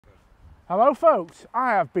Hello folks,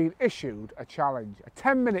 I have been issued a challenge, a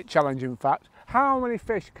 10-minute challenge in fact. How many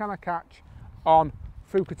fish can I catch on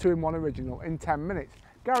Fjuka 2-in-1 Original in 10 minutes?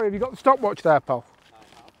 Gary, have you got the stopwatch there, pal? I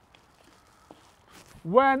have.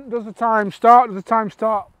 When does the time start? Does the time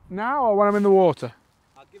start now or when I'm in the water?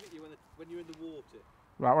 I'll give it you when you're in the water.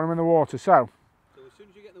 Right, when I'm in the water, so. So as soon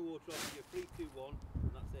as you get in the water, you're 3, 2, 1,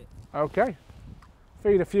 and that's it. Okay.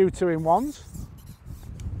 Feed a few 2-in-1s.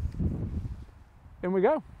 In we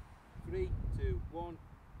go. 3, 2, 1.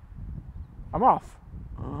 I'm off.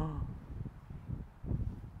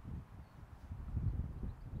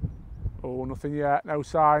 Oh, nothing yet, no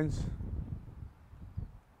signs.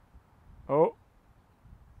 Oh.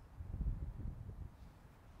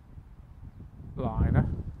 Liner.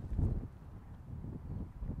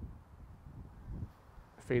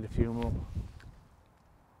 Feed a few more.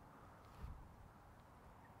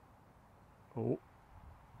 Oh.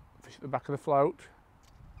 Fish at the back of the float.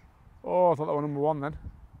 Oh, I thought that was number 1 then.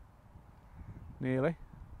 Nearly.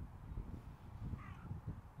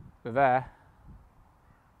 They're there.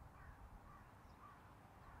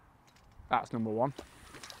 That's number 1.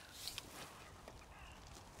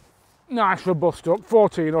 Nice robust hook,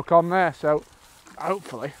 14 hook on there, so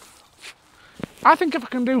hopefully. I think if I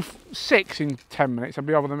can do 6 in 10 minutes, I'll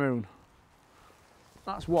be over the moon.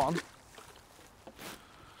 That's 1.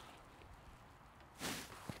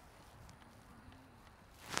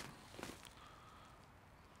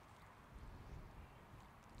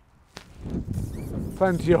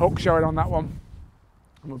 Plenty of hook showing on that one.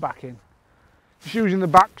 And we're back in. Just using the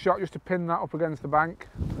back shot just to pin that up against the bank.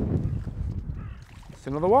 It's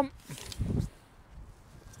another one.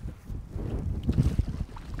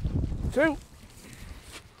 2.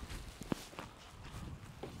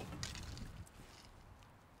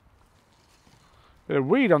 Bit of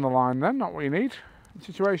weed on the line then, not what you need in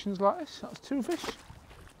situations like this. That's 2 fish.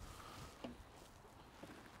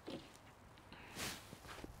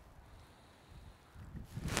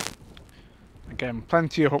 Again,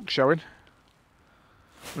 plenty of hook showing.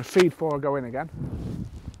 I'm going to feed before I go in again.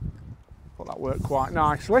 Thought that worked quite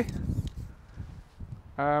nicely.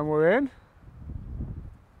 And we're in.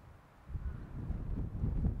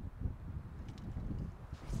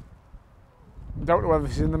 Don't know whether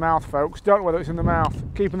this is in the mouth, folks. Don't know whether it's in the mouth.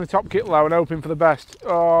 Keeping the top kit low and hoping for the best.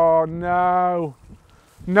 Oh no.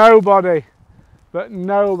 Nobody. But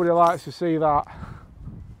nobody likes to see that.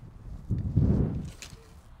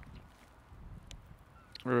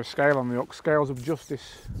 There's a scale on the hook, scales of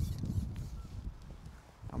justice.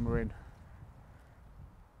 And we're in.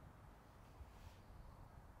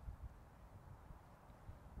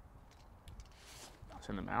 That's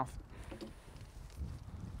in the mouth.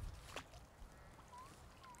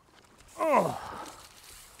 Oh.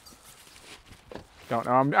 Don't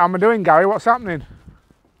know. How am I doing, Gary? What's happening?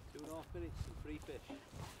 2.5 minutes and 3 fish.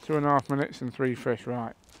 2.5 minutes and 3 fish,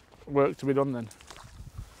 right. Work to be done then.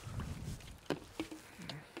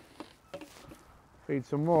 Feed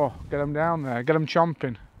some more, get them down there, get them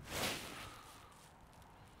chomping.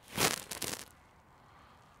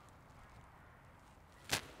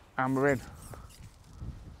 And we're in.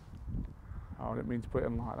 Oh, I didn't mean to put it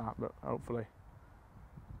in like that, but hopefully.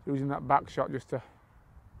 Using that back shot just to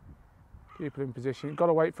keep it in position. You've got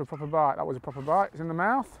to wait for a proper bite. That was a proper bite. It's in the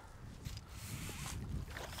mouth.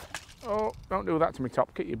 Oh, don't do that to me,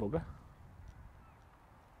 top kit, you bugger.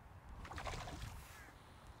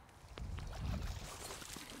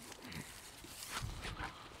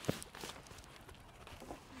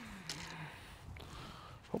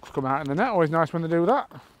 Hooks come out in the net, always nice when they do that.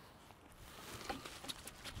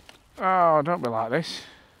 Oh, don't be like this.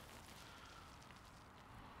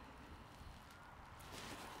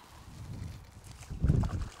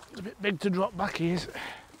 It's a bit big to drop back, he is.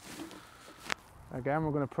 Again,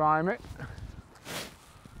 we're going to prime it.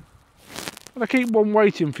 And I keep one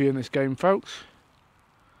waiting for you in this game, folks.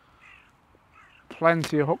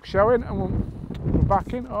 Plenty of hook showing, and we're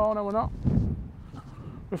back in. Oh, no, we're not.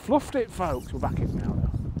 We fluffed it, folks. We're back in now, though.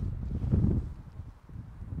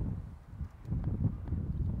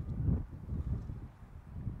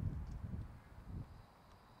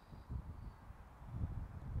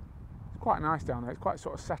 It's quite nice down there. It's quite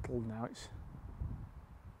sort of settled now.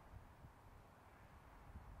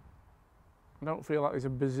 I don't feel like there's a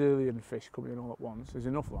bazillion fish coming in all at once. There's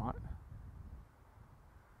enough light.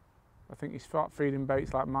 I think you start feeding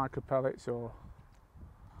baits like micro pellets or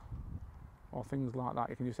things like that,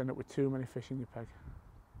 you can just end up with too many fish in your peg.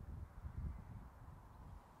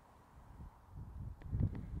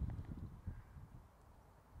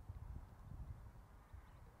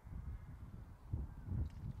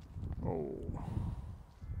 Oh.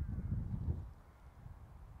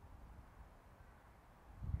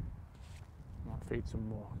 feed some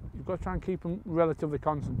more. You've got to try and keep them relatively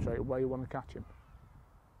concentrated where you want to catch them.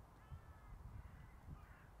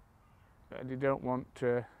 And you don't want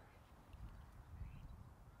to... It's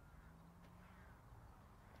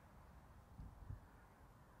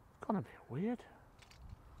gonna be weird.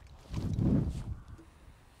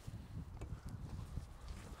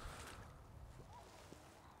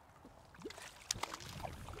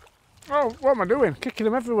 Oh, what am I doing? Kicking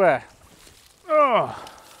them everywhere. Oh.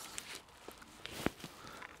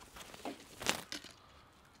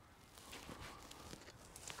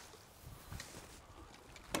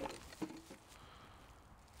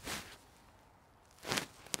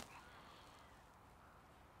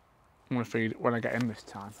 I'm going to feed when I get in this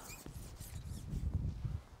time.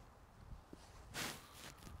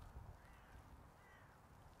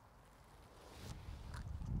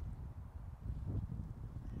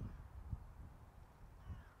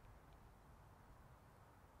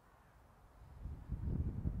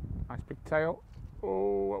 Nice big tail.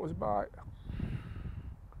 Oh, that was a bite.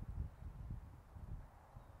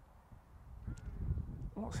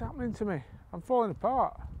 What's happening to me? I'm falling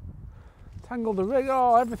apart. Tangled the rig.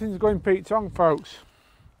 Oh, everything's going Pete Tong, folks.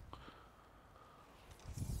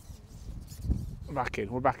 We're back in.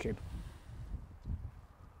 We're back in.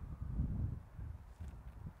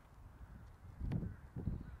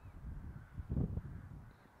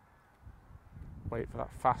 Wait for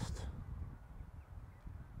that fast.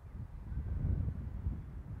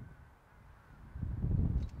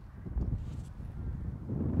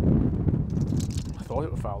 I thought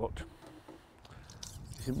it was foul hooked.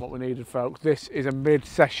 This isn't what we needed, folks. This is a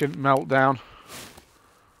mid-session meltdown.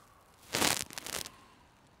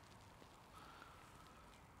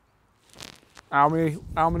 How many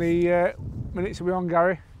minutes are we on,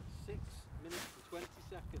 Gary? 6 minutes and 20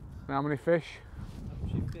 seconds. And how many fish? That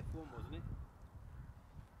was your 5th one, wasn't it?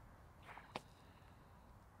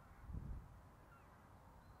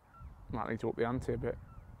 Might need to up the ante a bit.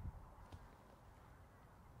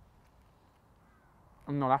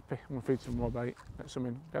 I'm not happy. I'm going to feed some more bait. Get some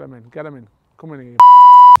in. Get them in. Get them in. Come in here.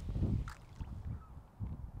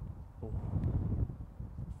 Oh.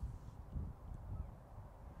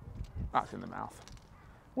 That's in the mouth.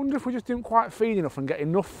 Wonder if we just didn't quite feed enough and get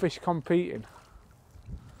enough fish competing.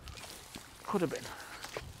 Could have been.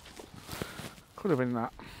 Could have been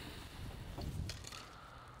that.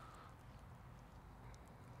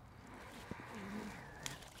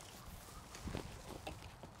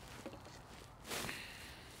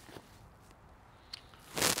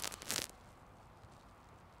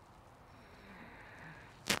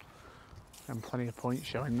 And plenty of points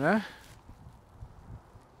showing there.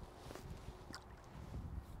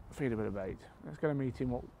 Feed a bit of bait. Let's get a meeting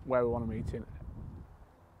where we want to meet in.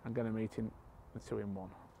 I'm going to meet in the 2-in-1.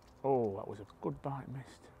 Oh, that was a good bite missed.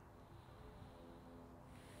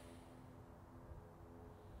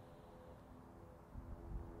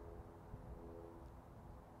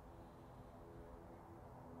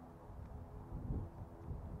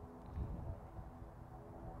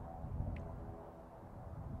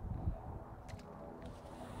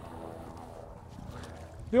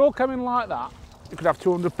 They all come in like that. You could have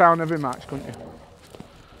 £200 every match, couldn't you?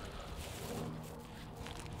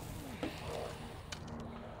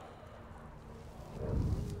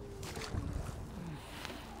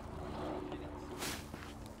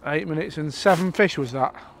 Eight minutes and 7 fish was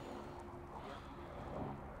that?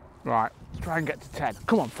 Right, let's try and get to 10.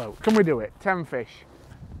 Come on, folks, can we do it? 10 fish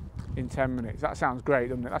in 10 minutes. That sounds great,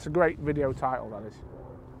 doesn't it? That's a great video title, that is.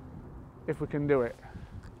 If we can do it.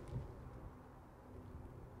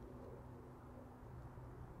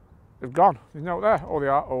 They've gone. There's no there. Oh, they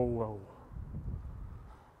are. Oh, whoa.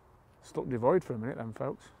 Stuck devoid for a minute then,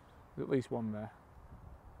 folks. There's at least one there.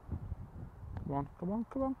 Come on, come on,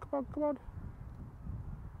 come on, come on, come on.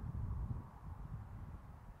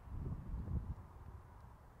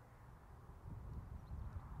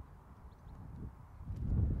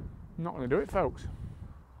 I'm not going to do it, folks.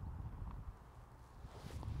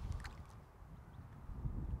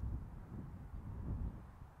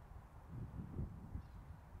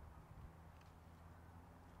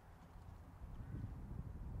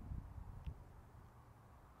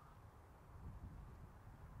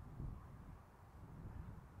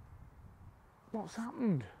 What's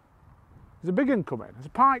happened? There's a big one coming. There's a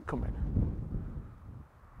pike coming.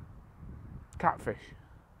 Catfish.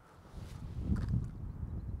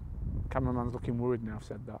 Cameraman's looking worried now I've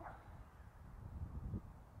said that.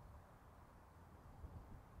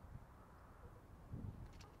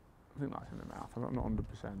 I think that's in the mouth. I'm not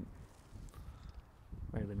 100%.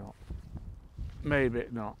 Maybe not. Maybe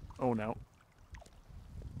not. Oh no.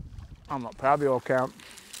 I'm not proud of the all count.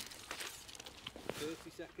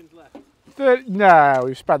 seconds left. No,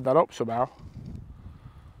 we've sped that up somehow.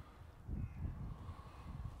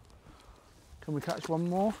 Can we catch one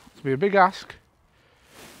more? It'll be a big ask.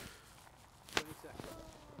 20 seconds.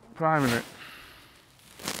 Priming it.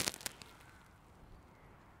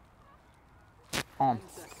 On. 10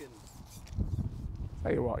 seconds.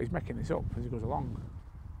 Tell you what, he's making this up as he goes along.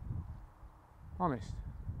 Honest.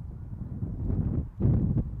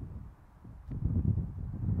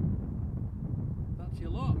 That's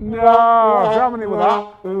your lot. No, how many were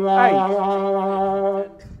that?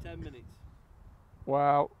 8. 10 minutes.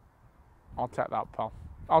 Well, I'll take that, pal.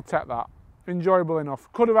 I'll take that. Enjoyable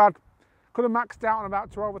enough. Could have maxed out on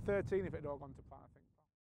about 12 or 13 if it had all gone to